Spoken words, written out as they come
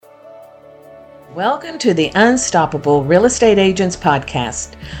Welcome to the Unstoppable Real Estate Agents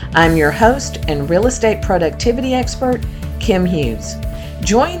Podcast. I'm your host and real estate productivity expert, Kim Hughes.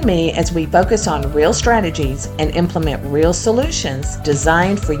 Join me as we focus on real strategies and implement real solutions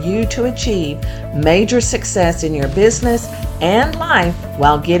designed for you to achieve major success in your business and life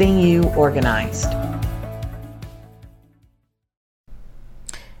while getting you organized.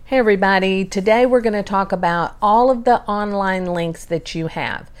 Hey everybody, today we're going to talk about all of the online links that you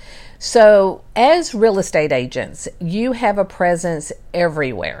have. So as real estate agents, you have a presence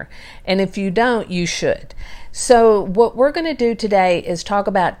everywhere. And if you don't, you should. So what we're going to do today is talk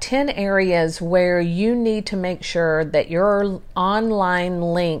about 10 areas where you need to make sure that your online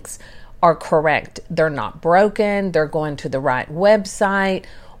links are correct. They're not broken. They're going to the right website.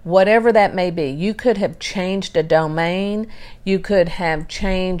 Whatever that may be. You could have changed a domain. You could have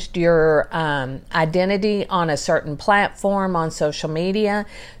changed your identity on a certain platform on social media.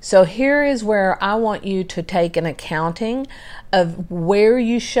 So here is where I want you to take an accounting of where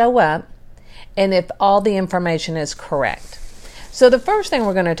you show up and if all the information is correct. So the first thing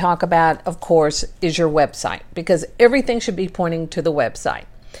we're going to talk about, of course, is your website, because everything should be pointing to the website.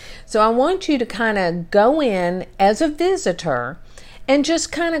 So I want you to kind of go in as a visitor and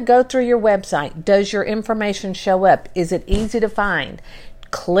just kind of go through your website. Does your information show up? Is it easy to find?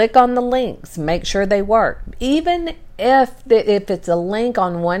 Click on the links. Make sure they work. Even if it's a link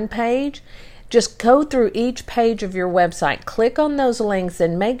on one page, just go through each page of your website. Click on those links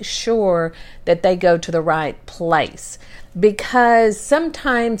and make sure that they go to the right place. Because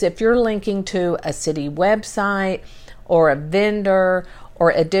sometimes if you're linking to a city website or a vendor or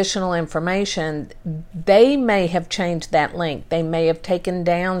additional information, they may have changed that link. They may have taken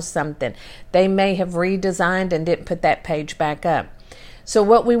down something. They may have redesigned and didn't put that page back up. So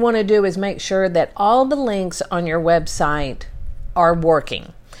what we want to do is make sure that all the links on your website are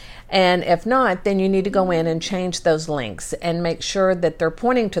working. And if not, then you need to go in and change those links and make sure that they're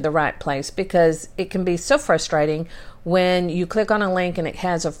pointing to the right place, because it can be so frustrating when you click on a link and it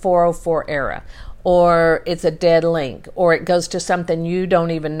has a 404 error, or it's a dead link, or it goes to something you don't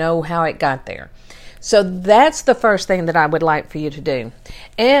even know how it got there. So that's the first thing that I would like for you to do.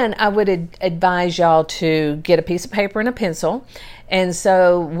 And I would advise y'all to get a piece of paper and a pencil. And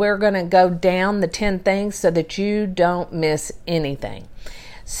so we're going to go down the 10 things so that you don't miss anything.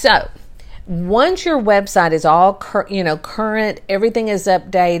 So once your website is all current, everything is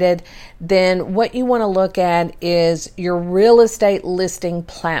updated, then what you want to look at is your real estate listing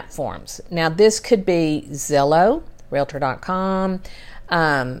platforms. Now this could be Zillow, Realtor.com,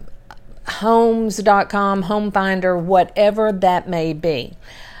 Homes.com, Home Finder, whatever that may be.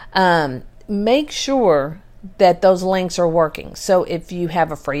 Make sure that those links are working. So if you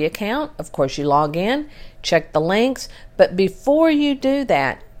have a free account, of course you log in, check the links, but before you do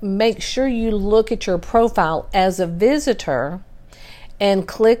that, make sure you look at your profile as a visitor and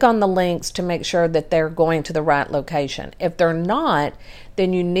click on the links to make sure that they're going to the right location. If they're not,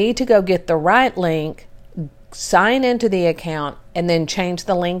 then you need to go get the right link, sign into the account, and then change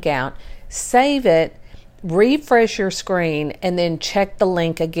the link out, save it, refresh your screen, and then check the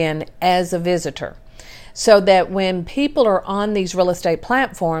link again as a visitor. So that when people are on these real estate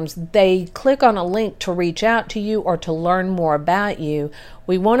platforms, they click on a link to reach out to you or to learn more about you.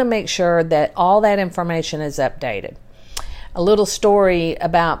 We want to make sure that all that information is updated. A little story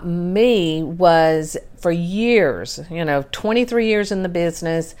about me was, for years, 23 years in the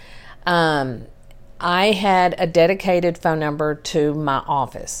business, I had a dedicated phone number to my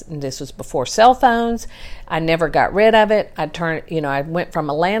office. And this was before cell phones. I never got rid of it. I went from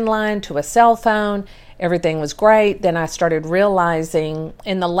a landline to a cell phone. Everything was great. Then I started realizing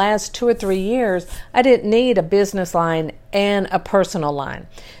in the last 2 or 3 years, I didn't need a business line and a personal line.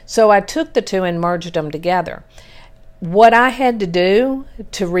 So I took the two and merged them together. What I had to do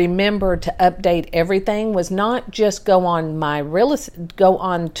to remember to update everything was not just go on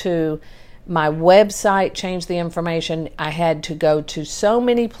to my website, change the information. I had to go to so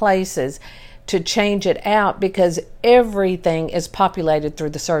many places to change it out, because everything is populated through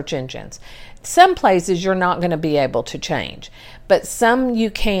the search engines. Some places you're not going to be able to change, but some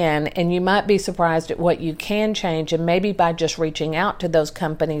you can, and you might be surprised at what you can change, and maybe by just reaching out to those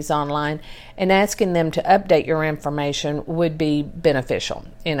companies online and asking them to update your information would be beneficial.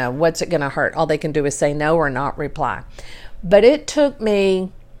 What's it going to hurt? All they can do is say no or not reply. But it took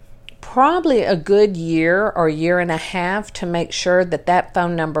me probably a good year or year and a half to make sure that that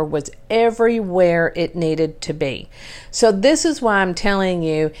phone number was everywhere it needed to be. So this is why I'm telling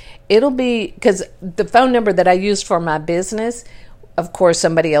you, it'll be, because the phone number that I used for my business, of course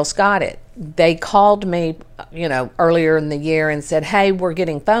somebody else got it. they called me, earlier in the year and said, hey, we're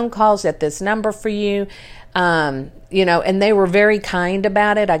getting phone calls at this number for you. And they were very kind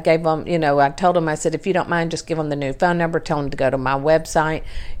about it. I gave them, I told them, I said, if you don't mind, just give them the new phone number, tell them to go to my website,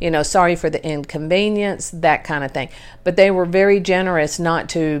 sorry for the inconvenience, that kind of thing. But they were very generous, not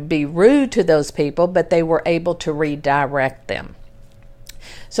to be rude to those people, but they were able to redirect them.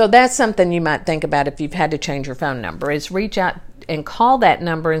 So that's something you might think about if you've had to change your phone number, is reach out and call that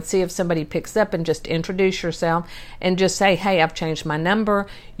number and see if somebody picks up, and just introduce yourself and just say, hey, I've changed my number.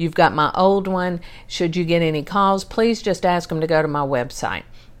 You've got my old one. Should you get any calls, please just ask them to go to my website.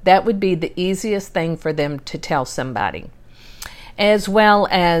 That would be the easiest thing for them to tell somebody, as well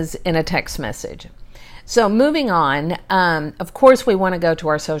as in a text message. So moving on, of course, we want to go to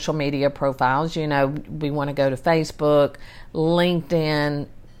our social media profiles. We want to go to Facebook, LinkedIn,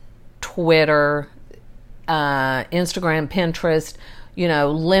 Twitter, Instagram, Pinterest,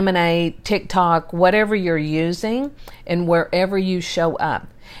 Lemonade, TikTok, whatever you're using, and wherever you show up,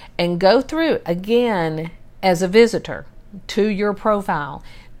 and go through again as a visitor to your profile.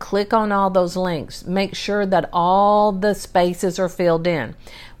 Click on all those links. Make sure that all the spaces are filled in.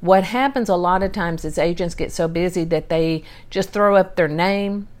 What happens a lot of times is agents get so busy that they just throw up their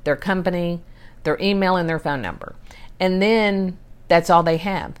name, their company, their email, and their phone number. And then that's all they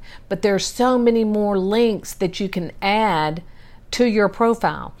have. But there's so many more links that you can add to your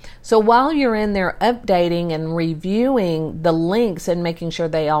profile. So while you're in there updating and reviewing the links and making sure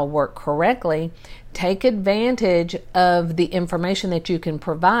they all work correctly, take advantage of the information that you can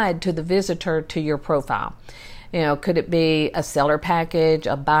provide to the visitor to your profile. Could it be a seller package,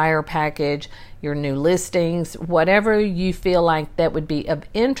 a buyer package, your new listings, whatever you feel like that would be of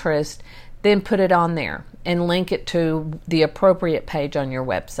interest, then put it on there and link it to the appropriate page on your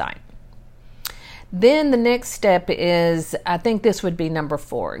website. Then the next step is, I think this would be number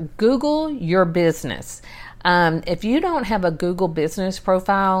 4, Google your business. If you don't have a Google business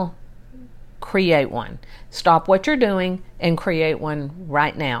profile, create one. Stop what you're doing and create one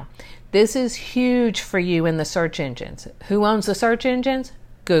right now. This is huge for you in the search engines. Who owns the search engines?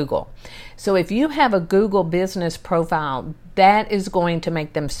 Google. So if you have a Google business profile, that is going to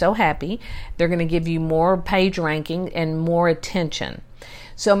make them so happy. They're going to give you more page ranking and more attention.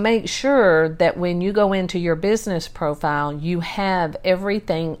 So make sure that when you go into your business profile, you have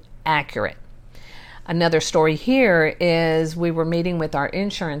everything accurate. Another story here is we were meeting with our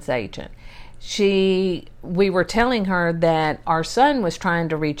insurance agent. We were telling her that our son was trying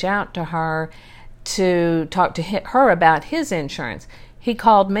to reach out to her to talk to her about his insurance. He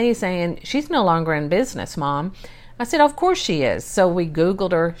called me saying, she's no longer in business, Mom. I said, of course she is. So we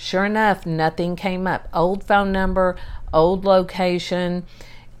Googled her. Sure enough, nothing came up. Old phone number, old location,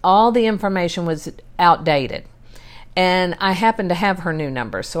 all the information was outdated. And I happened to have her new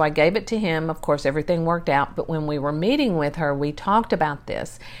number, so I gave it to him. Of course, everything worked out. But when we were meeting with her, we talked about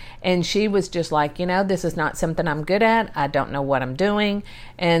this. And she was just like, this is not something I'm good at. I don't know what I'm doing.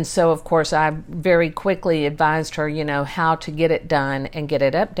 And so, of course, I very quickly advised her, how to get it done and get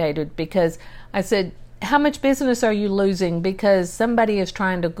it updated. Because I said, how much business are you losing because somebody is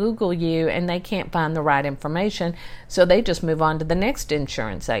trying to Google you and they can't find the right information, so they just move on to the next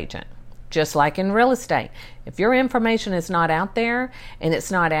insurance agent. Just like in real estate. If your information is not out there and it's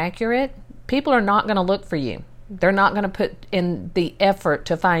not accurate, people are not going to look for you. They're not going to put in the effort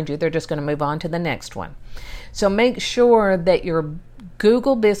to find you. They're just going to move on to the next one. So make sure that your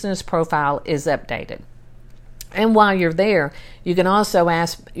Google business profile is updated. And while you're there, you can also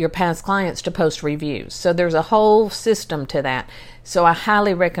ask your past clients to post reviews. So there's a whole system to that. So I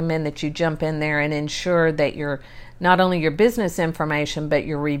highly recommend that you jump in there and ensure that not only your business information, but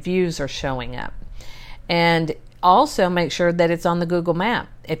your reviews are showing up. And also make sure that it's on the Google map.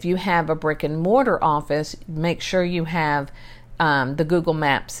 If you have a brick and mortar office, make sure you have the Google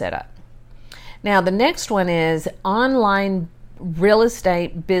map set up. Now the next one is online real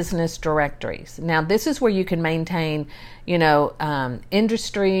estate business directories. Now this is where you can maintain,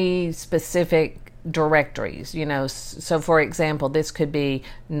 industry specific directories. So for example, this could be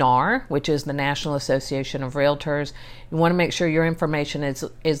NAR, which is the National Association of Realtors. You want to make sure your information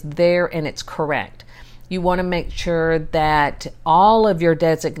is there and it's correct. You want to make sure that all of your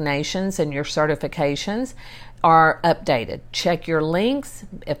designations and your certifications are updated. Check your links.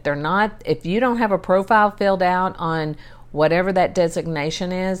 If you don't have a profile filled out on whatever that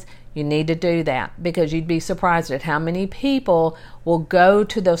designation is, you need to do that, because you'd be surprised at how many people will go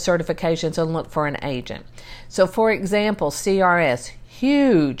to those certifications and look for an agent. So for example, CRS,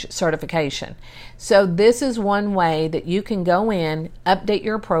 huge certification. So this is one way that you can go in, update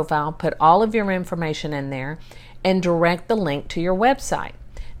your profile, put all of your information in there, and direct the link to your website.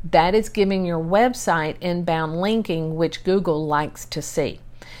 That is giving your website inbound linking, which Google likes to see.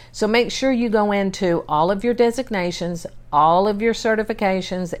 So make sure you go into all of your designations, all of your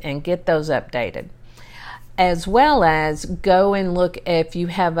certifications, and get those updated. As well as go and look if you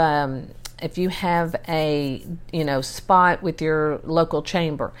have a spot with your local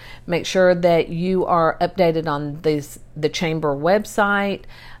chamber. Make sure that you are updated on the chamber website.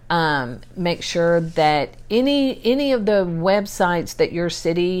 Make sure that any of the websites that your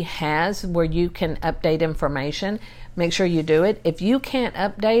city has where you can update information, make sure you do it. If you can't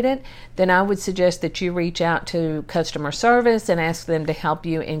update it, then I would suggest that you reach out to customer service and ask them to help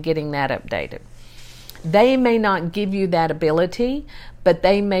you in getting that updated. They may not give you that ability, but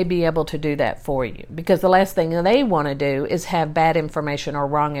they may be able to do that for you, because the last thing they want to do is have bad information or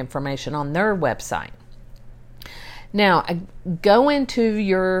wrong information on their website. Now, go into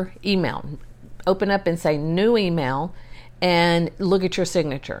your email, open up and say new email, and look at your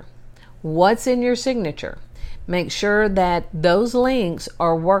signature. What's in your signature? Make sure that those links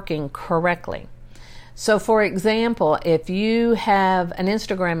are working correctly. So for example, if you have an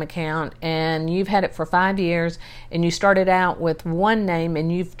Instagram account and you've had it for 5 years and you started out with one name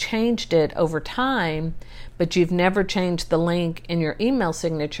and you've changed it over time, but you've never changed the link in your email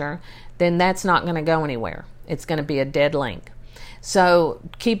signature, then that's not going to go anywhere. It's going to be a dead link. So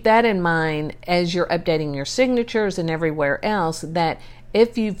keep that in mind as you're updating your signatures and everywhere else, that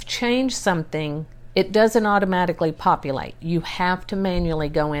if you've changed something, it doesn't automatically populate. You have to manually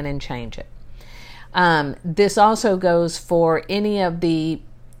go in and change it. This also goes for any of the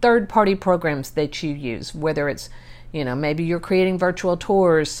third-party programs that you use, whether it's, maybe you're creating virtual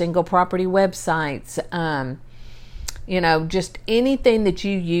tours, single property websites, just anything that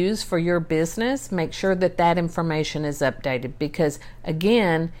you use for your business. Make sure that that information is updated, because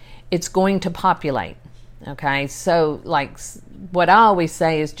again, it's going to populate. Okay, so like what I always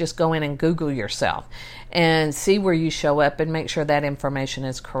say is just go in and Google yourself and see where you show up and make sure that information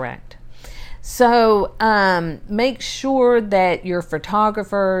is correct. So make sure that your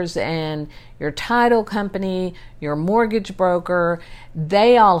photographers and your title company, your mortgage broker,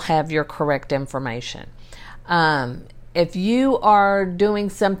 they all have your correct information. If you are doing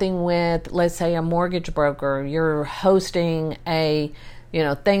something with, let's say, a mortgage broker, you're hosting a,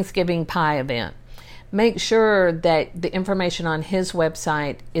 Thanksgiving pie event, make sure that the information on his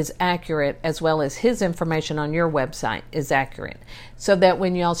website is accurate, as well as his information on your website is accurate, so that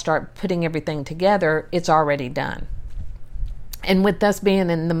when y'all start putting everything together, it's already done. And with us being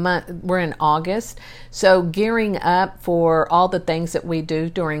in the month, we're in August, so gearing up for all the things that we do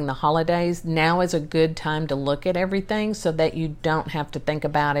during the holidays, now is a good time to look at everything so that you don't have to think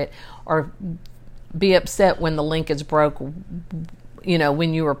about it or be upset when the link is broke,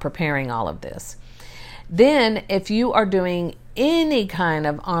 when you were preparing all of this. Then if you are doing any kind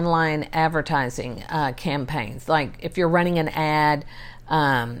of online advertising campaigns, like if you're running an ad,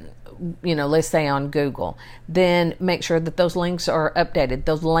 let's say on Google, then make sure that those links are updated.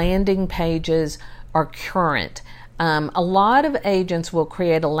 Those landing pages are current. A lot of agents will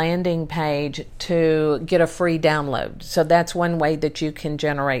create a landing page to get a free download. So that's one way that you can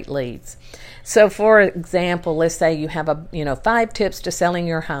generate leads. So for example, let's say you have 5 tips to selling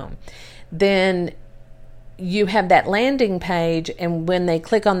your home. Then you have that landing page, and when they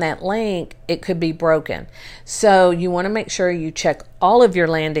click on that link, it could be broken. So you want to make sure you check all of your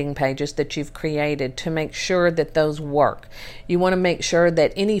landing pages that you've created to make sure that those work. You want to make sure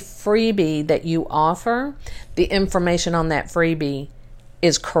that any freebie that you offer, the information on that freebie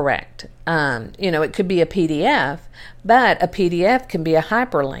is correct. It could be a PDF, but a PDF can be a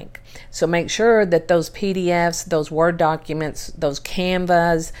hyperlink. So make sure that those PDFs, those Word documents, those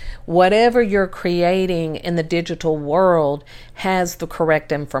Canvas, whatever you're creating in the digital world has the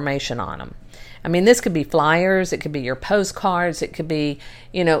correct information on them. I mean, this could be flyers, it could be your postcards, it could be,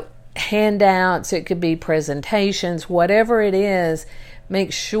 handouts, it could be presentations, whatever it is,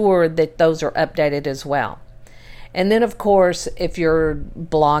 make sure that those are updated as well. And then, of course, if you're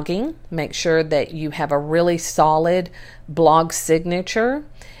blogging, make sure that you have a really solid blog signature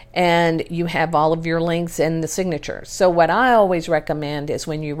and you have all of your links in the signature. So what I always recommend is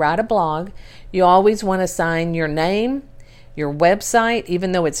when you write a blog, you always want to sign your name, your website.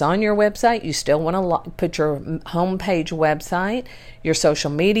 Even though it's on your website, you still want to put your homepage website, your social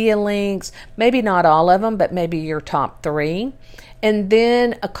media links, maybe not all of them, but maybe your top 3. And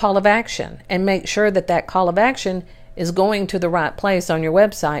then a call of action, and make sure that that call of action is going to the right place on your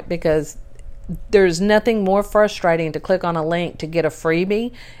website, because there's nothing more frustrating to click on a link to get a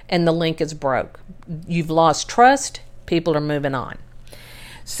freebie and the link is broke. You've lost trust. People are moving on.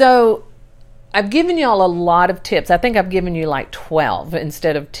 So I've given y'all a lot of tips. I think I've given you like 12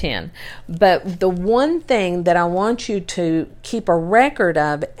 instead of 10. But the one thing that I want you to keep a record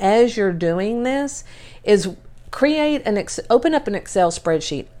of as you're doing this is open up an Excel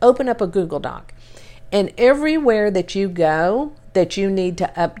spreadsheet, open up a Google Doc, and everywhere that you go that you need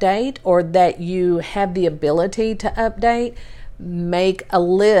to update or that you have the ability to update, make a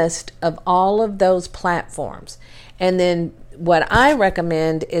list of all of those platforms. And then what I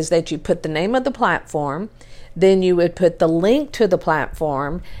recommend is that you put the name of the platform, then you would put the link to the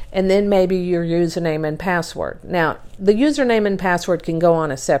platform, and then maybe your username and password. Now, the username and password can go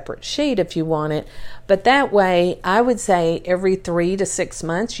on a separate sheet if you want it, but that way, I would say every 3 to 6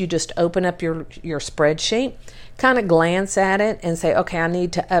 months, you just open up your spreadsheet, kind of glance at it and say, okay, I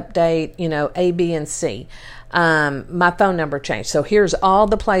need to update, A, B, and C. My phone number changed. So here's all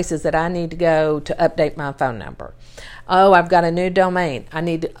the places that I need to go to update my phone number. Oh, I've got a new domain. I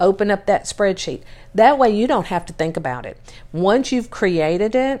need to open up that spreadsheet. That way you don't have to think about it. Once you've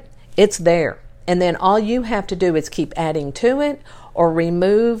created it, it's there. And then all you have to do is keep adding to it or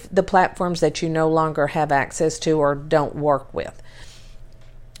remove the platforms that you no longer have access to or don't work with.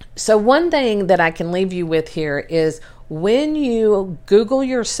 So one thing that I can leave you with here is when you Google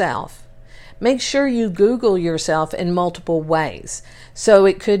yourself, make sure you Google yourself in multiple ways. So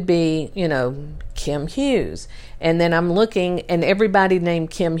it could be, Kim Hughes. And then I'm looking, and everybody named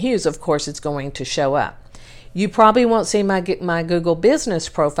Kim Hughes, of course, it's going to show up. You probably won't see my Google business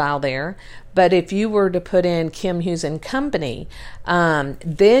profile there, but if you were to put in Kim Hughes and Company,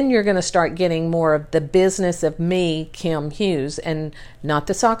 then you're going to start getting more of the business of me, Kim Hughes, and not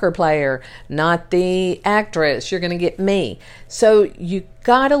the soccer player, not the actress. You're going to get me. So you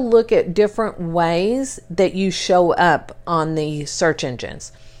got to look at different ways that you show up on the search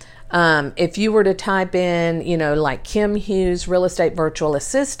engines. If you were to type in, like Kim Hughes Real Estate Virtual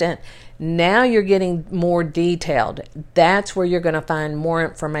Assistant, now you're getting more detailed. That's where you're going to find more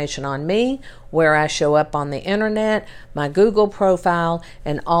information on me, where I show up on the internet, my Google profile,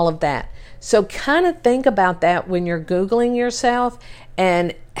 and all of that. So kind of think about that when you're Googling yourself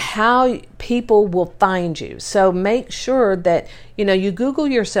and how people will find you. So make sure that, you Google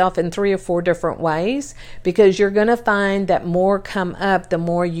yourself in 3 or 4 different ways, because you're going to find that more come up the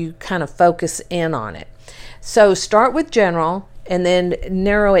more you kind of focus in on it. So start with general and then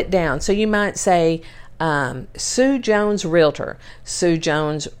narrow it down. So you might say, Sue Jones Realtor, Sue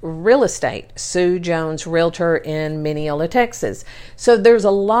Jones Real Estate, Sue Jones Realtor in Mineola, Texas. So there's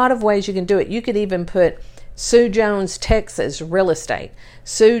a lot of ways you can do it. You could even put Sue Jones Texas Real Estate,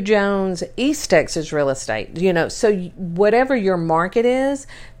 Sue Jones East Texas Real Estate. So whatever your market is,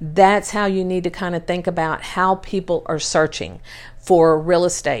 that's how you need to kind of think about how people are searching for real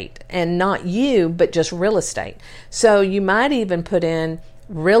estate, and not you, but just real estate. So you might even put in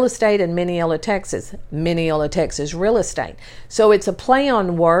real estate in Mineola, Texas real estate. So it's a play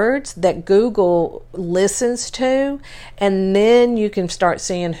on words that Google listens to, and then you can start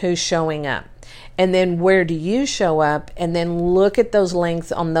seeing who's showing up. And then where do you show up? And then look at those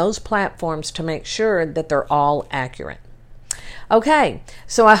links on those platforms to make sure that they're all accurate. Okay,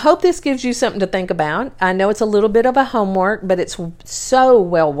 so I hope this gives you something to think about. I know it's a little bit of a homework, but it's so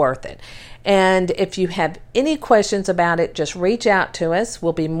well worth it. And if you have any questions about it, just reach out to us.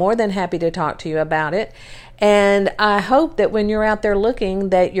 We'll be more than happy to talk to you about it. And I hope that when you're out there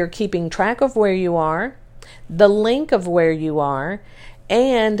looking, that you're keeping track of where you are, the link of where you are,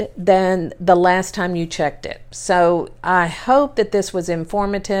 and then the last time you checked it. So I hope that this was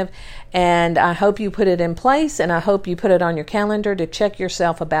informative, and I hope you put it in place, and I hope you put it on your calendar to check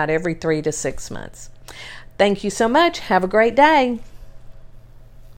yourself about every 3 to 6 months. Thank you so much. Have a great day.